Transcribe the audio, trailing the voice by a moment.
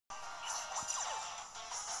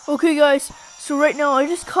Okay guys, so right now I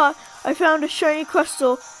found a shiny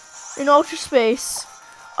crystal in ultra space.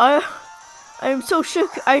 I'm so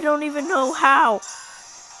shook, I don't even know how.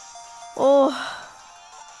 Oh,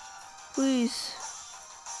 please.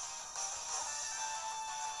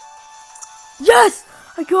 Yes!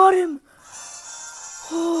 I got him!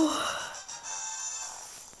 Oh,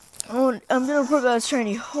 I'm gonna put that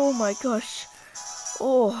shiny. Oh my gosh.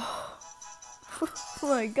 Oh, oh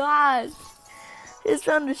my gosh. Just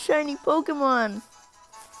found a shiny Pokemon.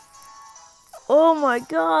 Oh my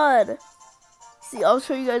god. See, I'll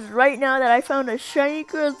show you guys right now that I found a shiny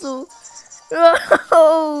crystal.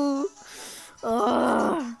 Oh,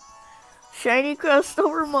 shiny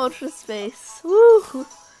crystal from Ultra Space. Woo.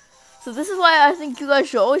 So this is why I think you guys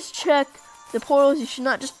should always check the portals. You should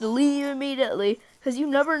not just leave immediately, because you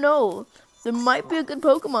never know. There might be a good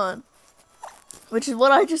Pokemon, which is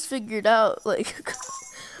what I just figured out. Like,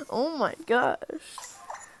 oh my gosh.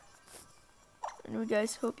 Anyway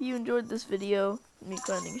guys, hope you enjoyed this video, me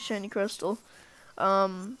finding a shiny crystal.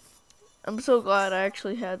 I'm so glad I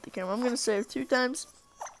actually had the camera. I'm gonna save 2 times,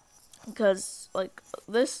 because like,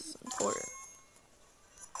 this is important.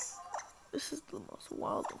 This is the most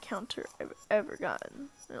wild encounter I've ever gotten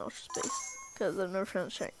in Ultra Space, because I've never found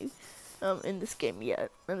a shiny in this game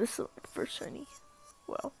yet, and this is my first shiny.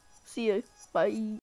 Well, see ya, bye.